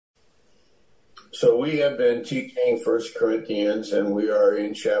So we have been teaching 1 Corinthians, and we are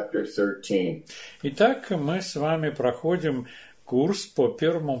in chapter 13. Итак, мы с вами проходим курс по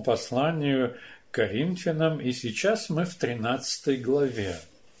первому посланию к Коринфянам, и сейчас мы в 13 главе.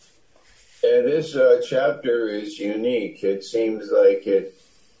 And this chapter is unique. It seems like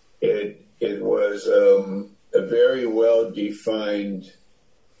it was a very well-defined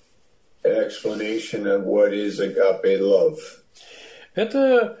explanation of what is agape love.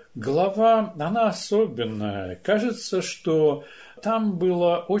 Эта глава, она особенная. Кажется, что там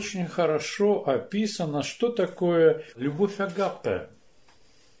было очень хорошо описано, что такое любовь агапе.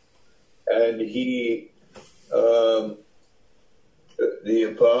 And the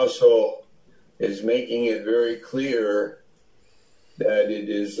apostle is making it very clear that it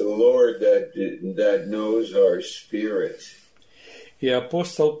is the Lord that knows our spirit. И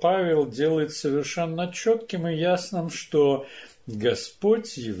апостол Павел делает совершенно четким и ясным, что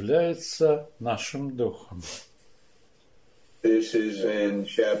Господь является нашим духом. This is in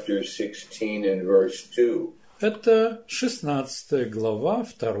chapter 16 and verse 2. Это 16 глава,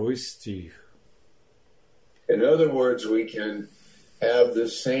 2 стих. In other words, we can have the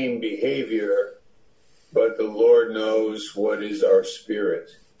same behavior, but the Lord knows what is our spirit.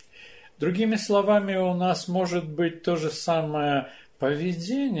 Другими словами, у нас может быть то же самое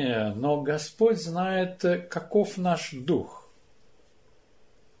поведение, но Господь знает, каков наш дух.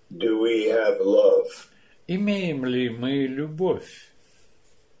 Do we have love? Имеем ли мы любовь?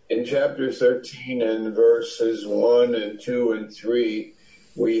 In chapter 13 and verses 1 and 2 and 3,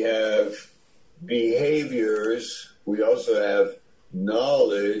 we have behaviors. We also have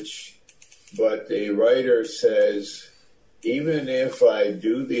knowledge. But the writer says, even if I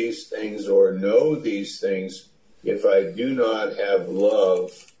do these things or know these things, if I do not have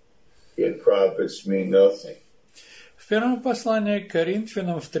love, it profits me nothing. В первом послании к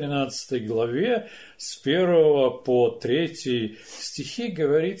Коринфянам в 13 главе с 1 по 3 стихи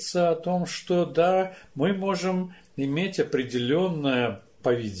говорится о том, что да, мы можем иметь определенное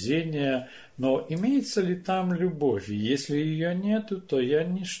поведение, но имеется ли там любовь? И если ее нету, то я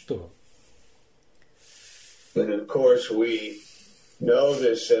ничто. And of course we know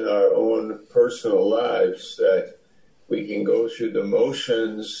this in our own personal lives, that we can go through the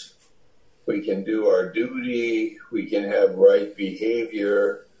motions, we can do our duty, we can have right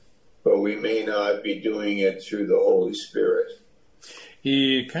behavior, but we may not be doing it through the Holy Spirit.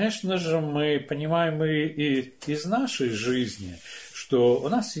 И, конечно же, мы понимаем и из нашей жизни, что у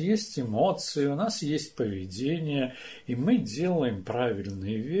нас есть эмоции, у нас есть поведение, и мы делаем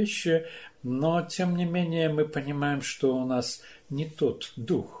правильные вещи, но, тем не менее, мы понимаем, что у нас не тот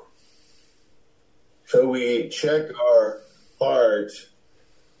дух. So we check our heart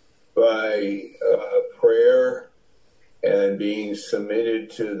by prayer and being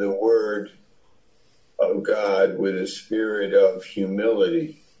submitted to the Word of God with a spirit of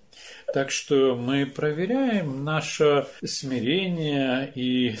humility. Так что мы проверяем наше смирение,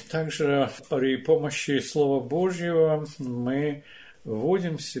 и также при помощи Слова Божьего мы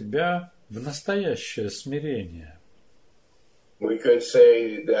вводим себя в настоящее смирение. We could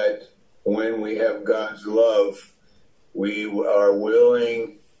say that when we have God's love, we are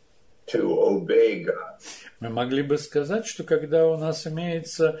willing to obey God. Мы могли бы сказать, что когда у нас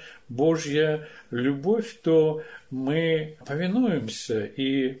имеется Божья любовь, то мы повинуемся,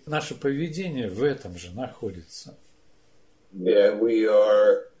 и наше поведение в этом же находится. Yeah, we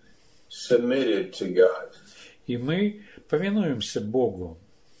are submitted to God. И мы повинуемся Богу.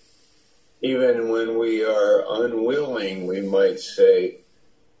 Even when we are unwilling, we might say,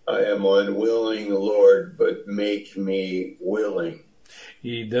 I am unwilling, Lord, but make me willing.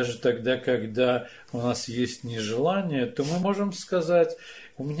 И даже тогда, когда у нас есть нежелание, то мы можем сказать,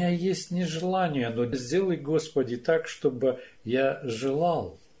 у меня есть нежелание, но сделай, Господи, так, чтобы я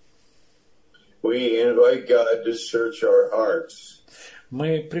желал. We invite God to search our hearts.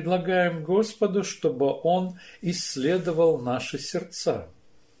 Мы предлагаем Господу, чтобы Он исследовал наши сердца.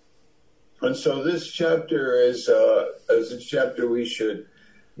 And so this chapter is a chapter we should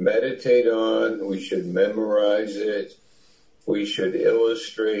meditate on, we should memorize it, we should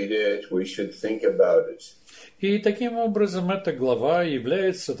illustrate it, we should think about it. И таким образом эта глава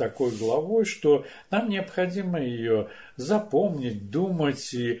является такой главой, что нам необходимо ее запомнить,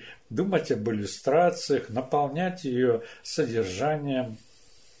 думать и думать об иллюстрациях, наполнять ее содержанием.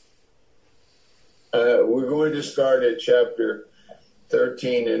 We're going to start at chapter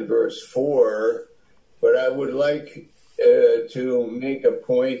 13 and verse 4, but I would like to make a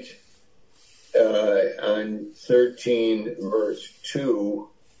point on 13 verse 2.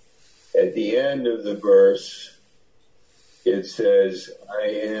 At the end of the verse, it says, I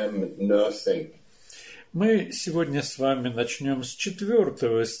am nothing. Мы сегодня с вами начнем с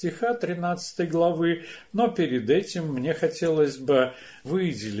 4 стиха 13 главы, но перед этим мне хотелось бы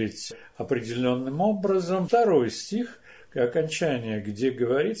выделить определенным образом 2 стих, окончание, где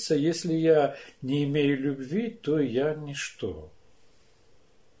говорится: «Если я не имею любви, то я ничто».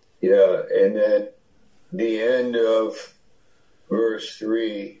 Yeah, and at the end of verse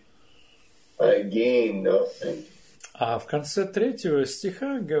 3, I gain nothing. А в конце 3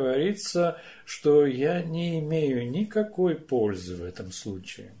 стиха говорится, что я не имею никакой пользы в этом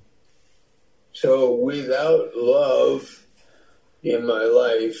случае. So without love in my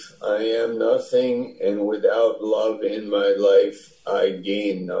life, I am nothing, and without love in my life, I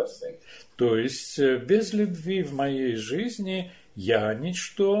gain nothing. То есть без любви в моей жизни я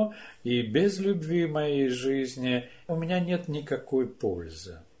ничто, и без любви в моей жизни у меня нет никакой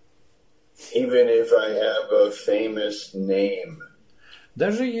пользы. Even if I have a famous name,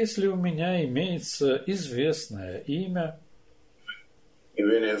 Даже если у меня имеется известное имя,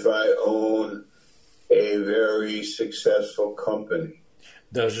 even if I own a very successful company,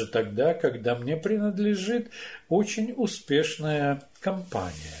 даже тогда, когда мне принадлежит очень успешная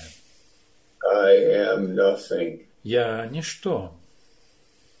компания, I am nothing. я ничто,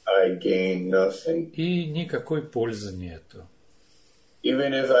 I gain nothing. и никакой пользы нету.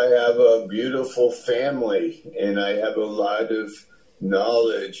 Even if I have a beautiful family and I have a lot of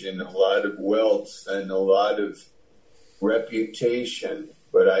knowledge and a lot of wealth and a lot of reputation,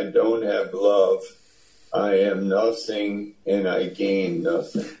 but I don't have love, I am nothing and I gain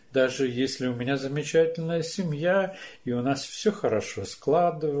nothing. Даже если у меня замечательная семья, и у нас все хорошо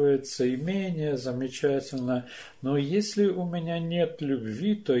складывается, имение замечательно, но если у меня нет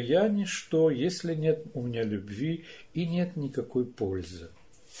любви, то я ничто, если нет у меня любви и нет никакой пользы.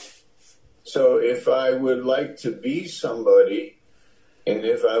 So if I would like to be somebody, and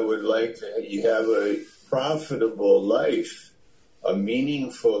if I would like to have a profitable life, a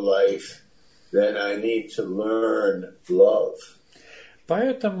meaningful life, then I need to learn love.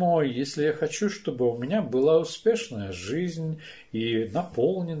 Поэтому, если я хочу, чтобы у меня была успешная жизнь и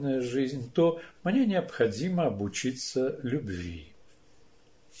наполненная жизнь, то мне необходимо обучиться любви.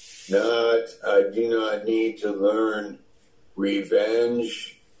 I do not need to learn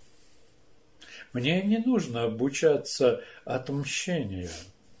revenge. Мне не нужно обучаться отмщению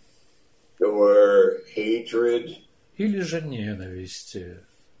Or hatred, или же ненависти,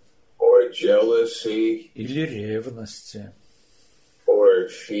 or jealousy, или ревности, or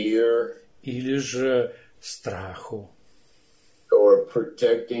fear, или же страху, or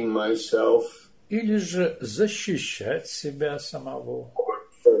protecting myself, или же защищать себя самого, or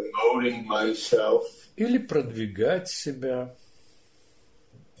promoting myself. или продвигать себя.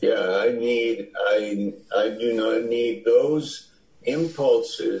 Yeah, I do not need those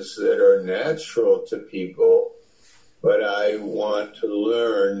impulses that are natural to people, but I want to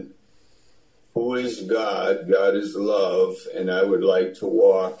learn who is God. God is love, and I would like to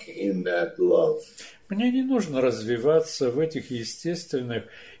walk in that love. Мне не нужно развиваться в этих естественных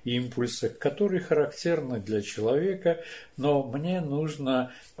импульсах, которые характерны для человека, но мне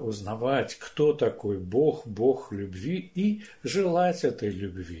нужно узнавать, кто такой Бог, Бог любви, и желать этой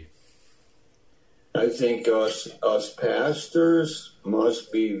любви. I think us pastors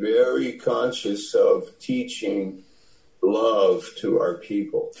must be very conscious of teaching love to our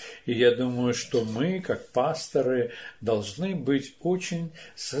people. И я думаю, что мы, как пасторы, должны быть очень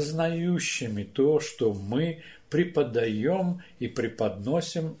сознающими то, что мы преподаем и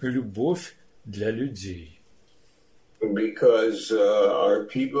преподносим любовь для людей. Because our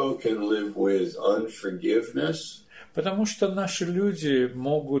people can live with unforgiveness. Потому что наши люди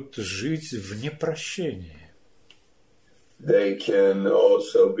могут жить в непрощении. They can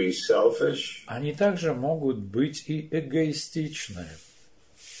also be selfish. Они также могут быть и эгоистичны.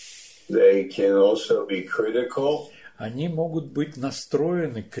 They can also be critical. Они могут быть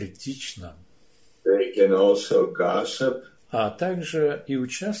настроены критично. They can also gossip. А также и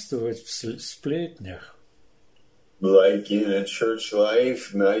участвовать в сплетнях. Like in a church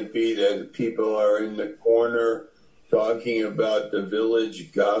life, might be that people are in the corner talking about the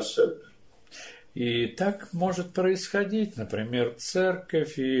village gossip. И так может происходить, например,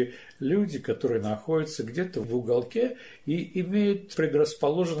 церковь и люди, которые находятся где-то в уголке и имеют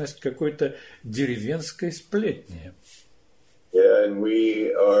предрасположенность к какой-то деревенской сплетне. Yeah, and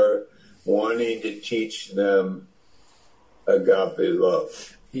we are wanting to teach them agape love.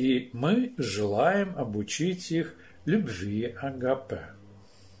 И мы желаем обучить их любви агапе.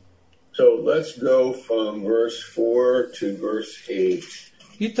 So let's go from verse 4 to verse 8.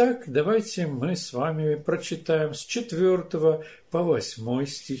 Итак, давайте мы с вами прочитаем с 4 по 8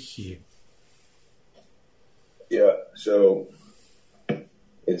 стихи. So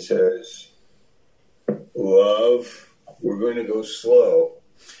it says, love, we're going to go slow.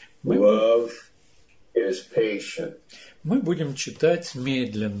 Love is patient. Мы будем читать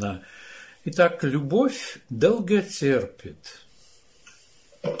медленно. Итак, любовь долготерпит.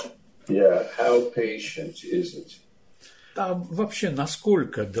 Yeah, how patient is it? А вообще,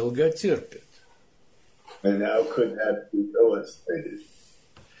 насколько долготерпит? And how could that be illustrated?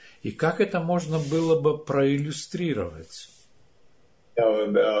 И как это можно было бы проиллюстрировать? How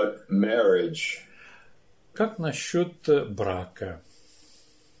about marriage? Как насчет брака?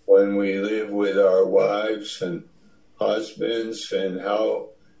 When we live with our wives and husbands, and how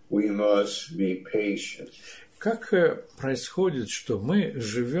we must be patient. Как происходит, что мы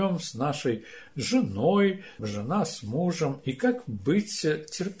живем с нашей женой, жена с мужем, и как быть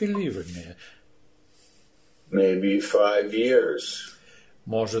терпеливыми? Maybe 5 years.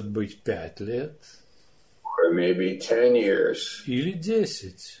 Может быть, 5 лет? Or maybe 10 years. Или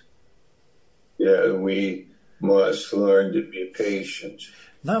 10? Yeah, we must learn to be patient.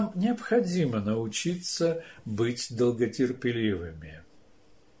 Нам необходимо научиться быть долготерпеливыми.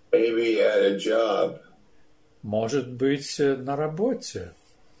 Maybe at a job. Может быть, на работе.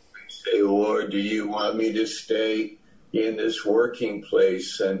 Say, Lord, do you want me to stay in this working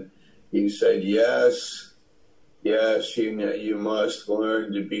place? And he said, yes, you must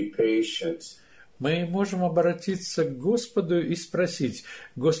learn to be patient. Мы можем обратиться к Господу и спросить: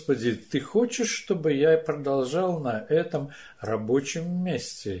 Господи, Ты хочешь, чтобы я продолжал на этом рабочем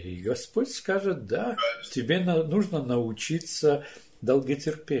месте? И Господь скажет: да, тебе нужно научиться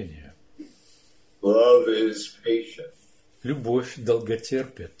долготерпению. Love is patient. Любовь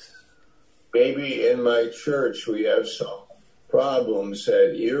долготерпит. Maybe in my church we have some problems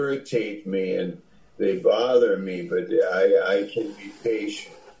that irritate me and they bother me, but I can be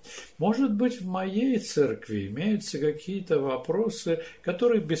patient. Может быть, в моей церкви имеются какие-то вопросы,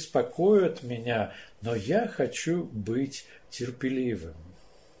 которые беспокоят меня, но я хочу быть терпеливым.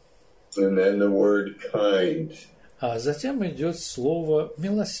 And then the word kind. А затем идет слово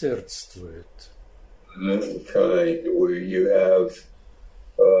 «милосердствует». Kind, where you have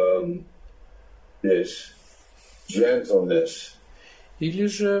this gentleness. Или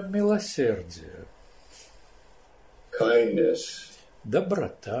же милосердие. Kindness.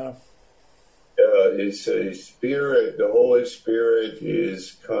 Доброта. It's a spirit, the Holy Spirit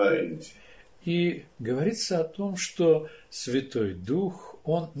is kind. И говорится о том, что Святой Дух,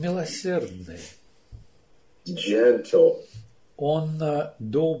 Он милосердный. Gentle. Он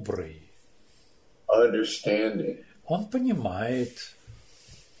добрый. Understanding. Он понимает.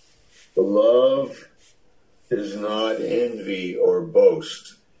 Love does not envy or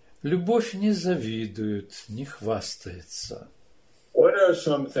boast. Любовь не завидует, не хвастается. What are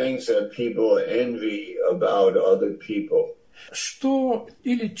some things that people envy about other people? Что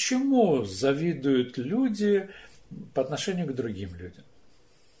или чему завидуют люди по отношению к другим людям?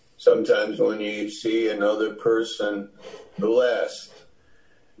 Sometimes when you see another person blessed,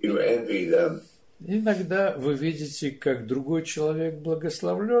 you envy them. Иногда вы видите, как другой человек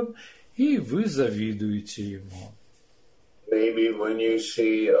благословлен, и вы завидуете ему. Maybe when you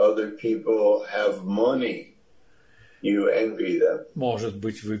see other people have money, you envy them. Может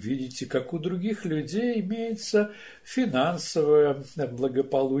быть, вы видите, как у других людей имеется финансовое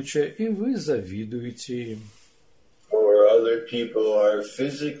благополучие, и вы завидуете им. Or other people are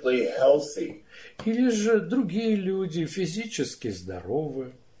physically healthy. Или же другие люди физически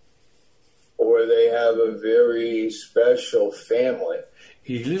здоровы. Or they have a very special family.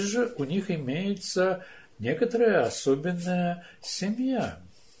 Или же у них имеется некоторая особенная семья.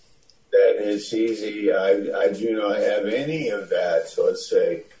 That is easy. I do not have any of that. So let's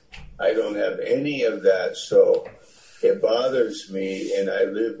say I don't have any of that. So it bothers me and I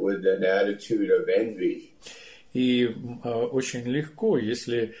live with an attitude of envy. И очень легко,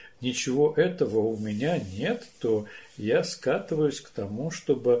 если ничего этого у меня нет, то я скатываюсь к тому,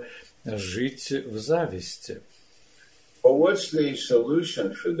 чтобы жить в зависти. But what's the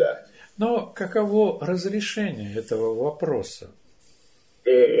solution for that? Но каково разрешение этого вопроса?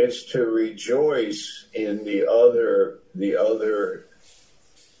 It's to rejoice in the other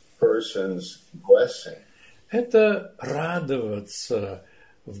person's blessing. Это радоваться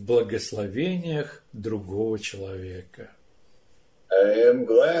в благословениях другого человека. I am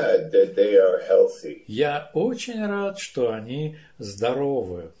glad that they are healthy. Я очень рад, что они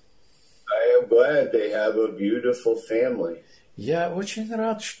здоровы. I am glad they have a beautiful family. Я очень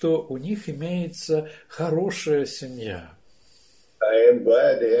рад, что у них имеется хорошая семья. I am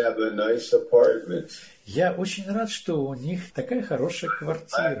glad they have a nice apartment. Я очень рад, что у них такая хорошая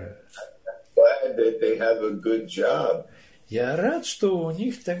квартира. Glad glad that they have a good job. Я рад, что у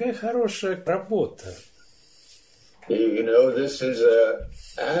них такая хорошая работа. You know, this is a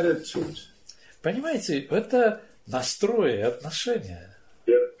attitude. Понимаете, это настрой и отношения.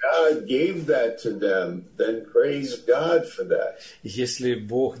 If God gave that to them, then praise God for that. Если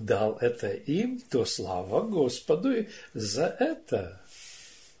Бог дал это им, то слава Господу за это.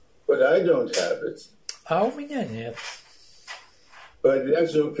 But I don't have it. А у меня нет. But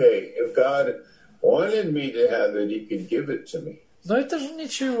that's okay. If God wanted me to have it, He could give it to me. Но это же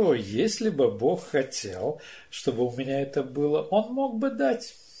ничего. Если бы Бог хотел, чтобы у меня это было, Он мог бы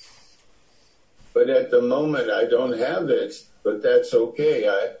дать. But at the moment, I don't have it. But that's okay.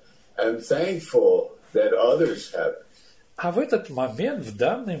 I'm thankful that others have it. А в этот момент, в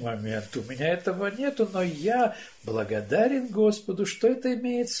данный момент, у меня этого нету, но я благодарен Господу, что это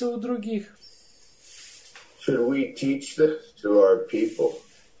имеется у других. Should we teach this to our people?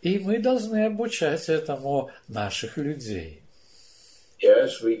 И мы должны обучать этому наших людей.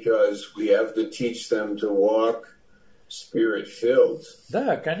 Yes, because we have to teach them to walk Spirit-filled.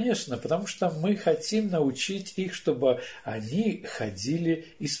 Да, конечно, потому что мы хотим научить их, чтобы они ходили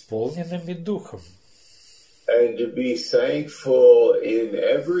исполненными Духом. And to be thankful in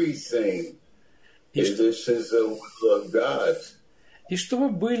everything. This is the will of God. И чтобы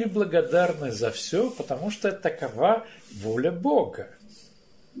были благодарны за все, потому что такова воля Бога.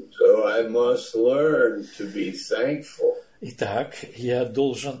 So I must learn to be thankful. Итак, я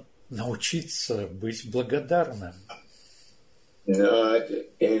должен научиться быть благодарным. Not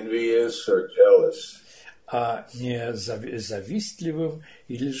envious or jealous. А не завистливым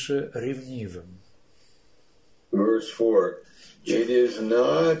или же ревнивым. Verse 4. It is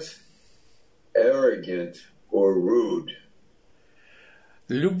not arrogant or rude.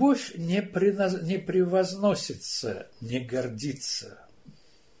 Любовь не превозносится, не гордится.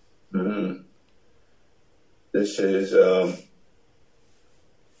 Mm-hmm. This is,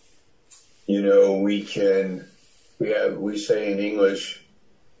 we say in English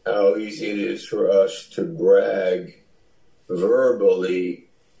how easy it is for us to brag verbally,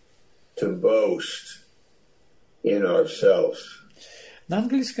 to boast in ourselves. На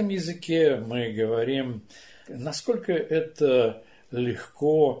английском языке мы говорим, насколько это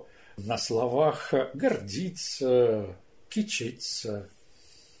легко на словах гордиться, кичиться.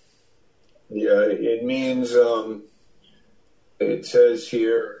 Yeah, it means, it says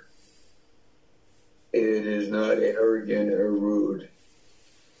here, it is not arrogant or rude,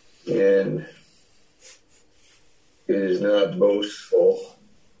 and it is not boastful.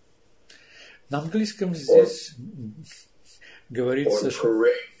 На английском здесь говорится,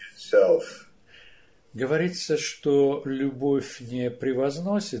 что любовь не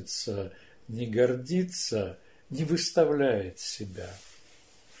превозносится, не гордится, не выставляет себя.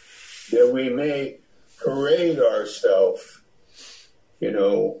 That we may parade ourselves,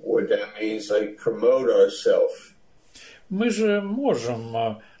 what that means, like promote ourselves. Мы же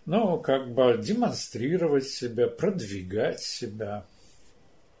можем, демонстрировать себя, продвигать себя.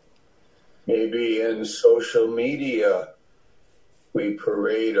 Maybe in social media we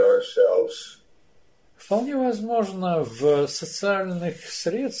parade ourselves. Вполне возможно, в социальных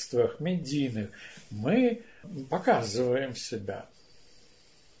средствах медийных мы показываем себя.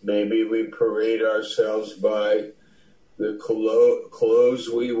 Maybe we parade ourselves by the clothes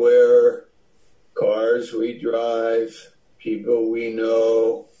we wear, cars we drive, people we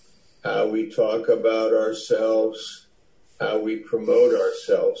know, how we talk about ourselves, how we promote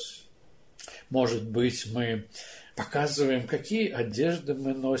ourselves. Может быть, мы показываем, какие одежды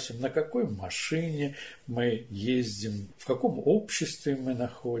мы носим, на какой машине мы ездим, в каком обществе мы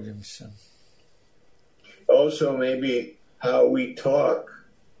находимся. Also, maybe how we talk.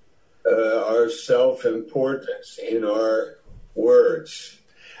 Our self-importance in our words.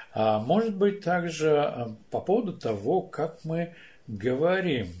 Может быть, также по поводу того, как мы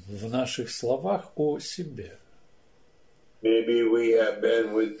говорим в наших словах о себе. Maybe we have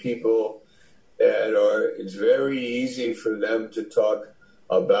been with people that it's very easy for them to talk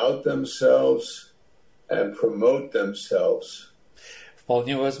about themselves and promote themselves.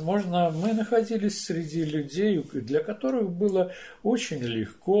 Вполне возможно, мы находились среди людей, для которых было очень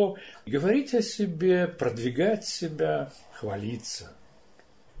легко говорить о себе, продвигать себя, хвалиться.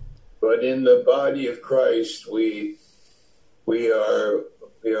 But in the body of Christ, we are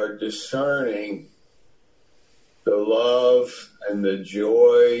discerning the love and the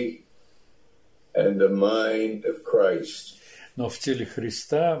joy and the mind of Christ. Но в теле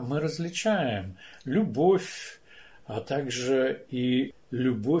Христа мы различаем любовь, а также и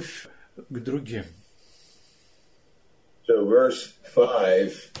любовь к другим. So verse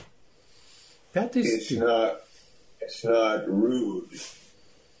 5, 5 It's стих. not rude.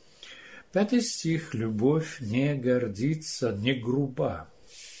 5 стих. Любовь не гордится, не груба.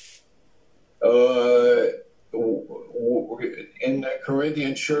 In the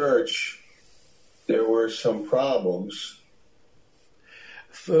Corinthian church, there were some problems.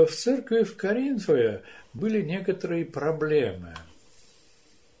 В церкви в Коринфе были некоторые проблемы.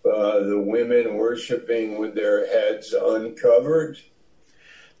 The women worshiping with their heads uncovered.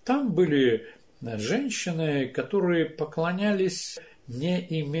 Там были женщины, которые поклонялись, не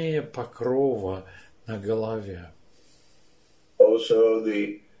имея покрова на голове. Also,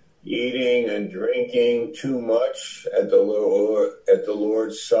 the eating and drinking too much at the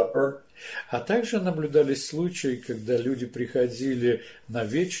Lord's Supper. А также наблюдались случаи, когда люди приходили на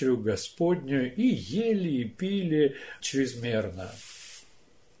вечерю Господню и ели, и пили чрезмерно.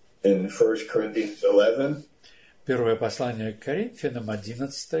 In 1 Corinthians 11. Первое послание к Коринфянам,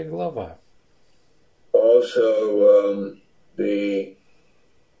 11 глава. Also, the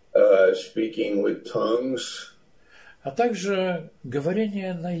speaking with tongues. А также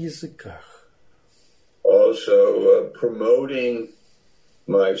говорение на языках. Also, promoting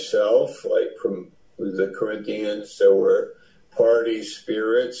myself, like with the Corinthians, there were party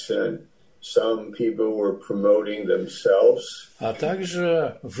spirits, and some people were promoting themselves. А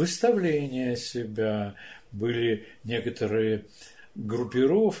также выставление себя. Были некоторые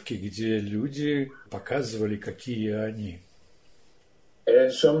группировки, где люди показывали, какие они.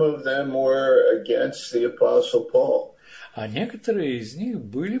 And some of them were against the Apostle Paul. А некоторые из них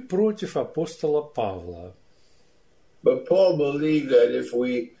были против апостола Павла. But Paul believed that if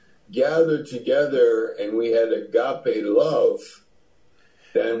we gathered together and we had agape love,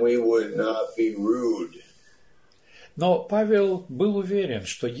 then we would not be rude. Но Павел был уверен,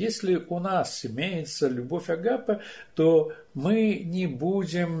 что если у нас имеется любовь агапе, то мы не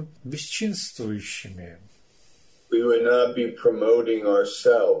будем бесчинствующими. We would not be promoting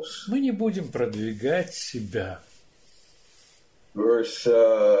ourselves. Мы не будем продвигать себя. Verse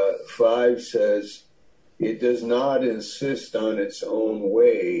 5 says, it does not insist on its own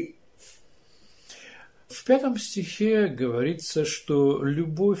way. В 5 стихе говорится, что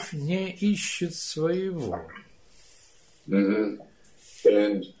любовь не ищет своего. Mm-hmm.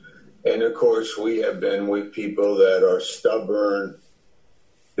 And of course, we have been with people that are stubborn,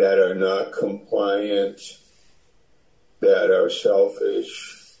 that are not compliant, that are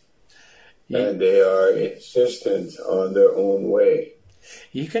selfish, and they are insistent on their own way.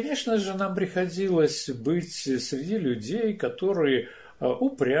 И, конечно же, нам приходилось быть среди людей, которые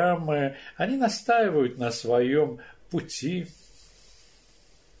упрямы, они настаивают на своем пути.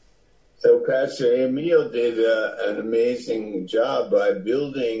 So Pastor Emil did an amazing job by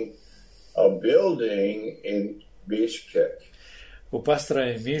building a building in Bishkek. У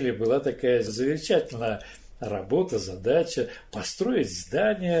пастора Эмили была такая замечательная работа, задача построить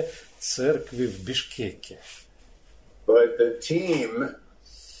здание церкви в Бишкеке. But the team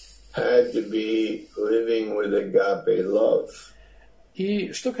had to be living with agape love.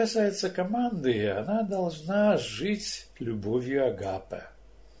 И что касается команды, она должна жить любовью агапе.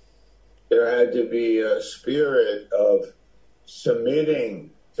 There had to be a spirit of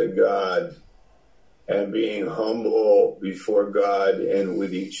submitting to God and being humble before God and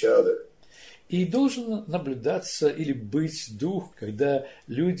with each other. И должен наблюдаться или быть дух, когда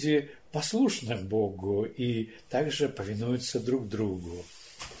люди послушны Богу и также повинуются друг другу.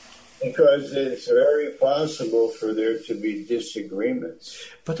 Because it's very possible for there to be disagreements.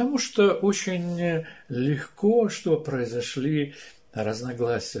 Потому что очень легко, что произошли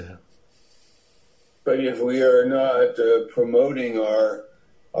разногласия. But if we are not promoting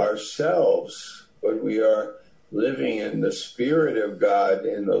ourselves, but we are living in the Spirit of God,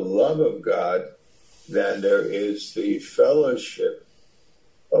 in the love of God, then there is the fellowship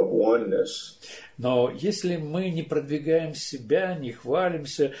of oneness. Но если мы не продвигаем себя, не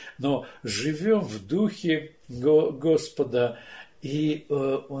хвалимся, но живем в духе Господа, и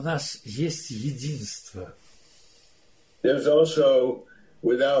у нас есть единство. There's also,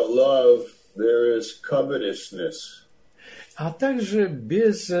 without love, there is covetousness. А также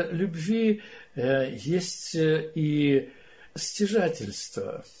без любви есть и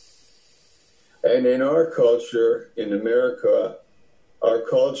стяжательство. And in our culture, in America, our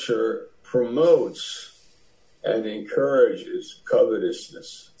culture promotes and encourages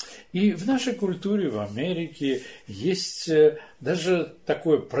covetousness. И в нашей культуре в Америке есть даже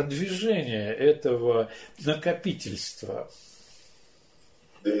такое продвижение этого накопительства.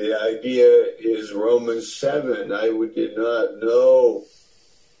 The idea is Romans 7. I did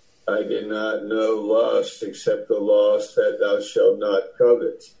not know lust except the lust that thou shalt not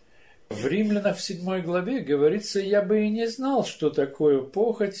covet. В В Римлянах в 7 главе говорится: «Я бы и не знал, что такое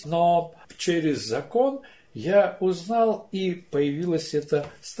похоть, но через закон я узнал, и появилась эта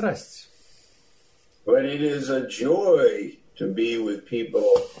страсть». But it is a joy to be with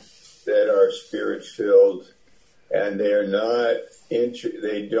people that are spirit-filled, and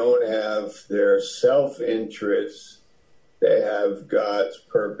they don't have their self-interests, they have God's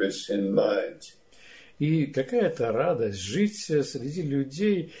purpose in mind. И какая-то радость жить среди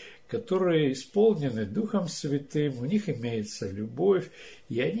людей, которые исполнены Духом Святым, у них имеется любовь,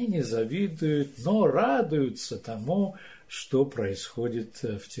 и они не завидуют, но радуются тому, что происходит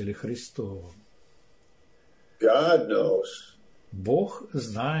в теле Христовом. God knows. Бог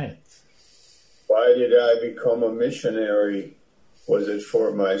знает. Why did I become a missionary? Was it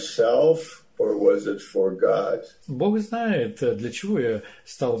for myself or was it for God? Бог знает, для чего я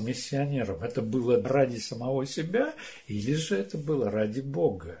стал миссионером. Это было ради самого себя или же это было ради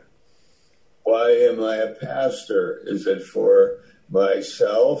Бога? Why am I a pastor? Is it for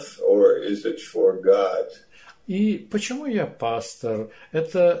myself or is it for God? И почему я пастор?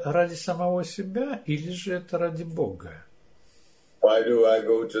 Это ради самого себя или же это ради Бога? Why do I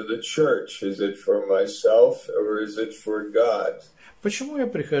go to the church? Is it for myself or is it for God? Почему я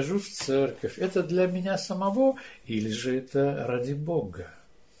прихожу в церковь? Это для меня самого или же это ради Бога?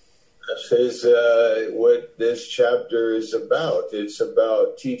 This is what this chapter is about. It's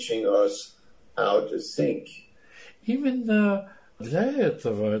about teaching us how to think. Именно для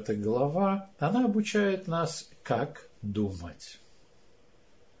этого эта глава, она обучает нас, как думать.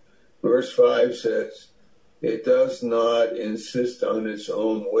 Verse 5 says, it does not insist on its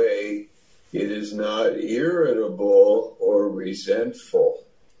own way. It is not irritable or resentful.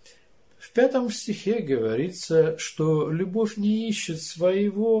 В 5 стихе говорится, что любовь не ищет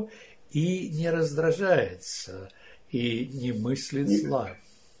своего и не раздражается, и не мыслит зла.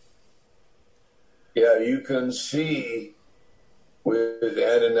 Yeah, you can see with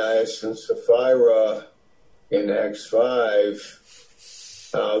Ananias and Sapphira in Acts 5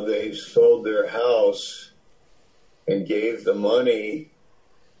 how they sold their house and gave the money,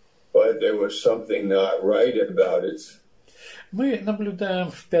 but there was something not right about it. Мы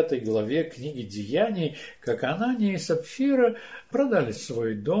наблюдаем в 5 главе книги Деяний, как Анания и Сапфира продали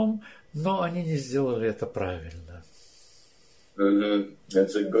свой дом, но они не сделали это правильно.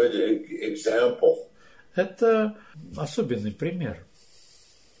 That's a good example. Это особенный пример.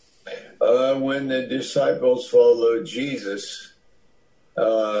 When the disciples followed Jesus,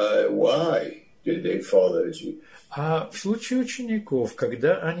 why did they follow Jesus? А в случае учеников,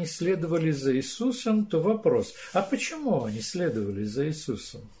 когда они следовали за Иисусом, то вопрос: а почему они следовали за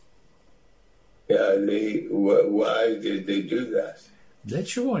Иисусом? Yeah, why did they do that? Для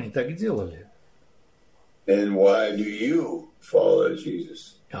чего они так делали? And why do you follow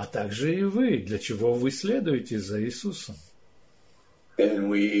Jesus? А также и вы. Для чего вы следуете за Иисусом? And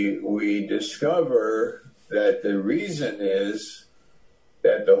we discover that the reason is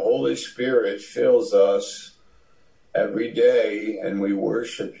that the Holy Spirit fills us every day and we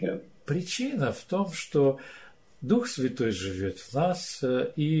worship Him. Причина в том, что Дух Святой живет в нас,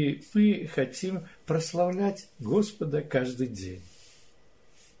 и мы хотим прославлять Господа каждый день.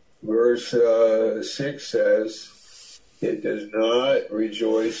 Verse 6 says, it does not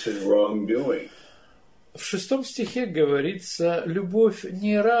rejoice in wrongdoing. В 6 стихе говорится: любовь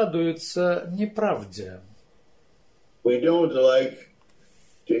не радуется неправде. We don't like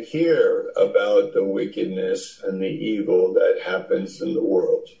to hear about the wickedness and the evil that happens in the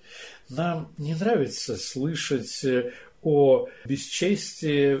world. Нам не нравится слышать о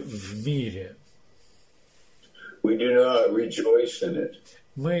бесчестии в мире. We do not rejoice in it.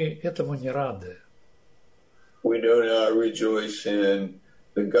 Мы этому не рады. We do not rejoice in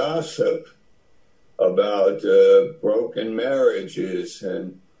the gossip about broken marriages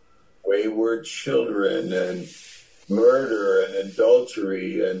and wayward children and murder and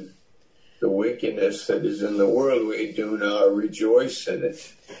adultery and the wickedness that is in the world. We do not rejoice in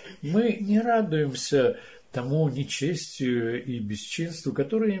it. Мы не радуемся тому нечестию и бесчинству,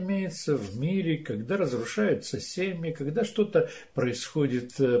 которое имеется в мире, когда разрушаются семьи, когда что-то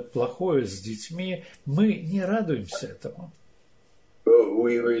происходит плохое с детьми. Мы не радуемся этому. But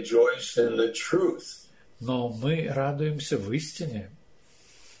we rejoice in the truth. Но мы радуемся в истине.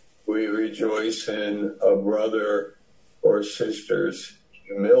 We rejoice in a brother or sister's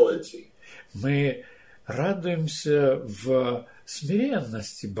humility. Мы радуемся в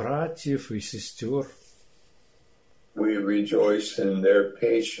смиренности братьев и сестер. We rejoice in their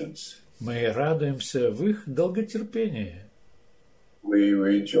patience. Мы радуемся в их долготерпении. We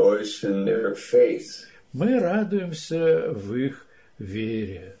rejoice in their faith. Мы радуемся в их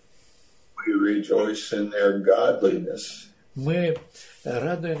вере. rejoice in their godliness. Мы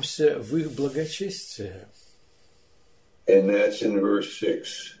радуемся в их благочестии. And that's in verse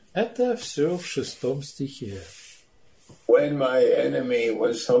 6. Это все в 6 стихе. When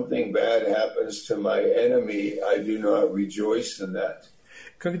something bad happens to my enemy, I do not rejoice in that.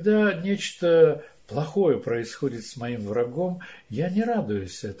 Когда нечто плохое происходит с моим врагом, я не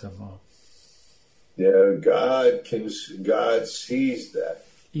радуюсь этому. Yeah, God sees that.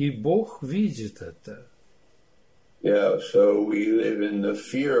 И Бог видит это. Yeah, so we live in the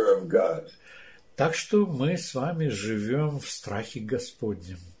fear of God. Так что мы с вами живем в страхе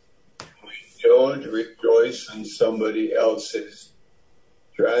Господнем. Don't rejoice in somebody else's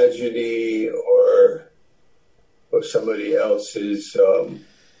tragedy or somebody else's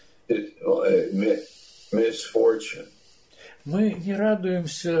misfortune. Мы не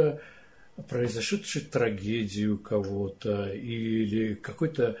радуемся произошедшей трагедии у кого-то или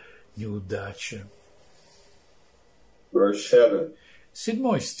какой-то неудаче. Verse 7.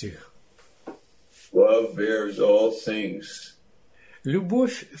 7 стих. Love bears all things.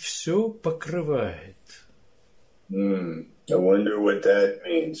 Любовь все покрывает. I wonder what that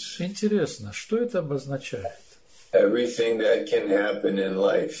means. Интересно, что это обозначает? Everything that can happen in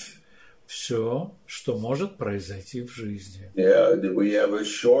life. Все, что может произойти в жизни. Yeah, we have a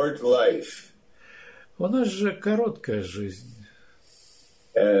short life. У нас же короткая жизнь.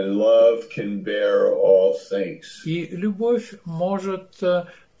 And love can bear all things. И любовь может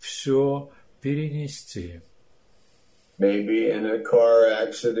все перенести. Maybe in a car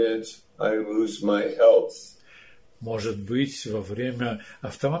accident I lose my health. Может быть, во время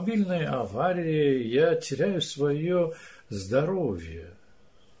автомобильной аварии я теряю свое здоровье.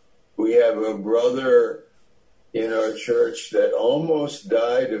 We have a brother in our church that almost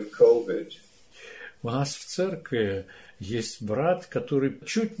died of COVID. У нас в церкви есть брат, который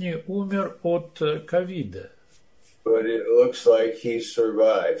чуть не умер от ковида. But it looks like he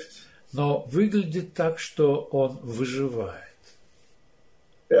survived. Но выглядит так, что он выживает.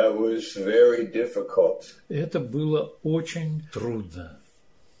 That was very difficult. Это было очень трудно.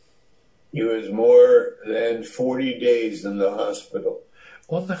 He was more than 40 days in the hospital.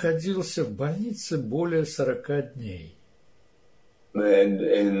 Он находился в больнице более 40 дней.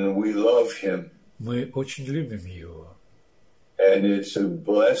 And we love him. Мы очень любим его. And it's a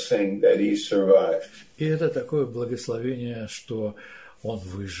blessing that he survived. И это такое благословение, что он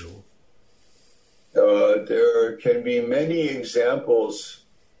выжил. There can be many examples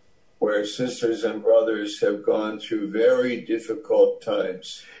where sisters and brothers have gone through very difficult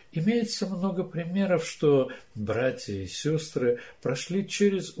times. Имеется много примеров, что братья и сестры прошли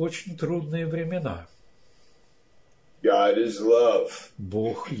через очень трудные времена. God is love.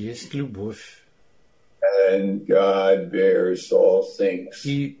 Бог есть любовь. And God bears all things.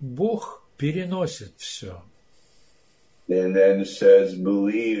 И Бог переносит все. And then says,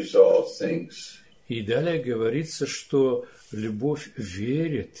 believes all things. И далее говорится, что любовь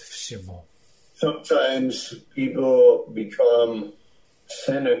верит всему. Sometimes people become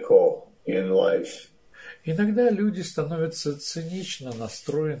cynical in life. Иногда люди становятся цинично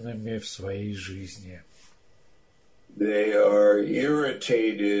настроенными в своей жизни. They are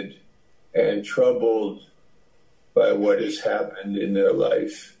irritated and troubled by what has happened in their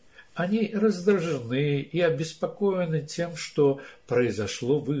life. Они раздражены и обеспокоены тем, что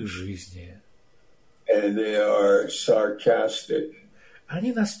произошло в их жизни. And they are sarcastic.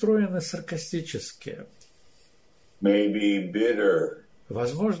 Они настроены саркастически. Maybe bitter.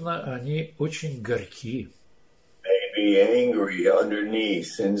 Возможно, они очень горьки. Maybe angry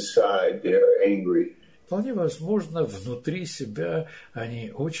underneath, inside they're angry. Вполне возможно, внутри себя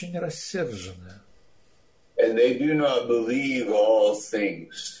они очень рассержены. And they do not believe all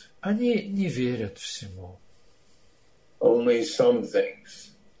things. Они не верят всему. Only some things.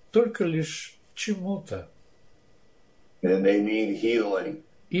 Только лишь чему-то. And they need healing.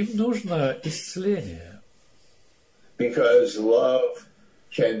 Им нужно исцеление. Because love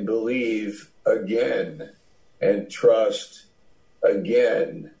can believe again and trust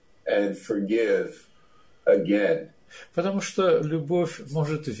again and forgive again. Потому что любовь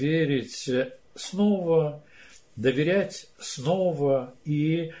может верить снова, доверять снова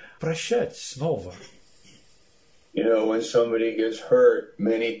и прощать снова. You know, when somebody gets hurt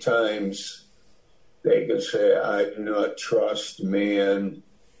many times, they can say, I do not trust man.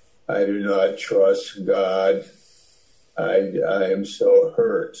 I do not trust God. I am so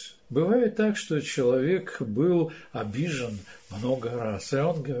hurt. Бывает так, что человек был обижен много раз, и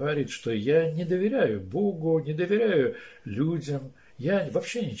он говорит, что я не доверяю Богу, не доверяю людям, я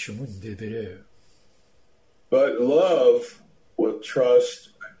вообще ничему не доверяю. But love will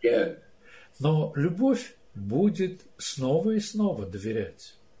trust again. Но любовь будет снова и снова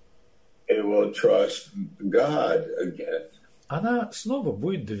доверять. It will trust God again. Она снова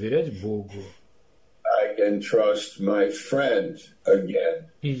будет доверять Богу. I can trust my friend again.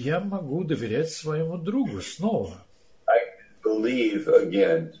 И я могу доверять своему другу снова. I can believe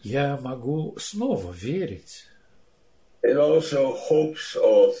again. Я могу снова верить. It also hopes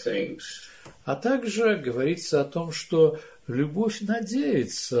all things. А также говорится о том, что любовь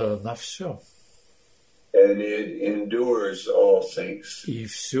надеется на все. And it endures all things. И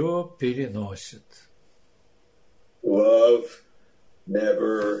все переносит. Love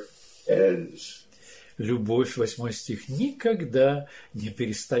never ends. Любовь, 8 стих, никогда не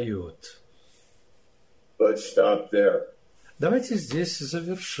перестает. Let's stop there. Давайте здесь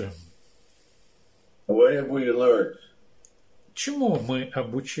завершим. What have we learned? Чему мы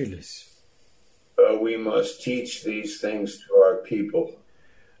обучились? We must teach these things to our people.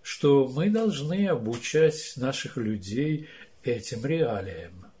 Что мы должны обучать наших людей этим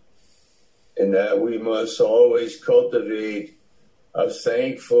реалиям. And that we must always cultivate a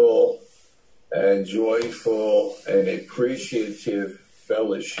thankful and joyful and appreciative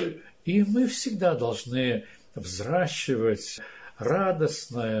fellowship. И мы всегда должны взращивать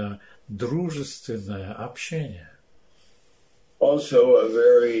радостное, дружественное общение. Also a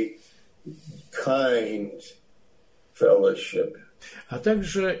very kind fellowship. А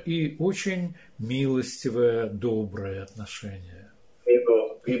также и очень милостивое, доброе отношение.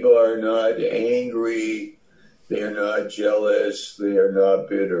 People are not angry, they are not jealous, they are not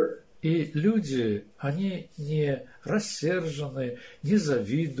bitter. И люди, они не рассержены, не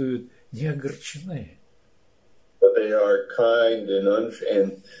завидуют, не огорчены. But they are kind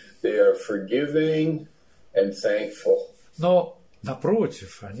and they are forgiving and thankful. Но,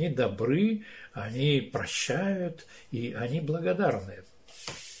 напротив, они добры, они прощают, и они благодарны.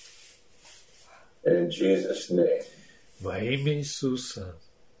 In Jesus' name. Во имя Иисуса.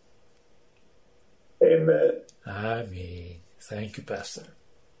 Amen. Аминь. Thank you, Pastor.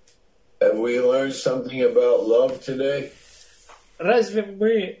 Have we learned something about love today? Разве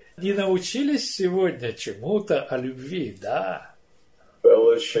мы не научились сегодня чему-то о любви? Да.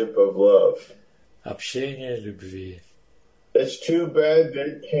 Fellowship of love. Общение любви. It's too bad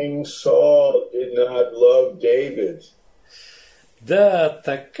that King Saul did not love David. Да,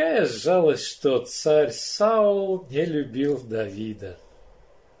 такая жалость, что царь Саул не любил Давида.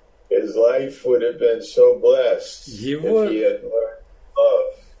 His life would have been so blessed if he had learned to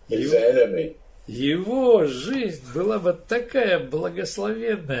love his enemy. Его жизнь была бы такая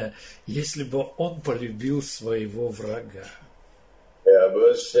благословенная, если бы он полюбил своего врага. Yeah,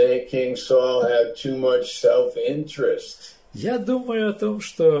 but say King Saul had too much self-interest. Я думаю о том,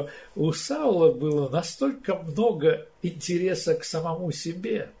 что у Саула было настолько много интереса к самому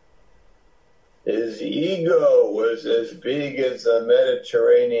себе. His ego was as big as the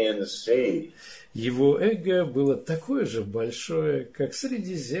Mediterranean Sea. Его эго было такое же большое, как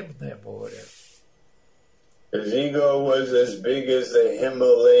Средиземное море. His ego was as big as the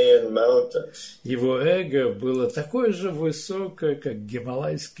Himalayan mountains. Его эго было такое же высокое, как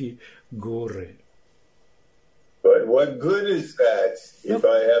Гималайские горы. But what good is that if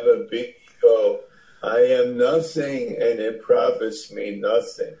I have a big ego? I am nothing and it profits me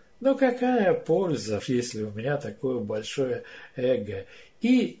nothing. Но какая польза, если у меня такое большое эго?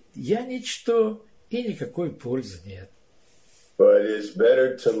 И я ничто, и никакой пользы нет. But it's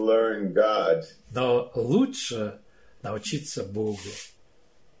better to learn God. Но лучше научиться Богу.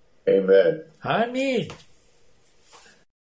 Amen. Аминь.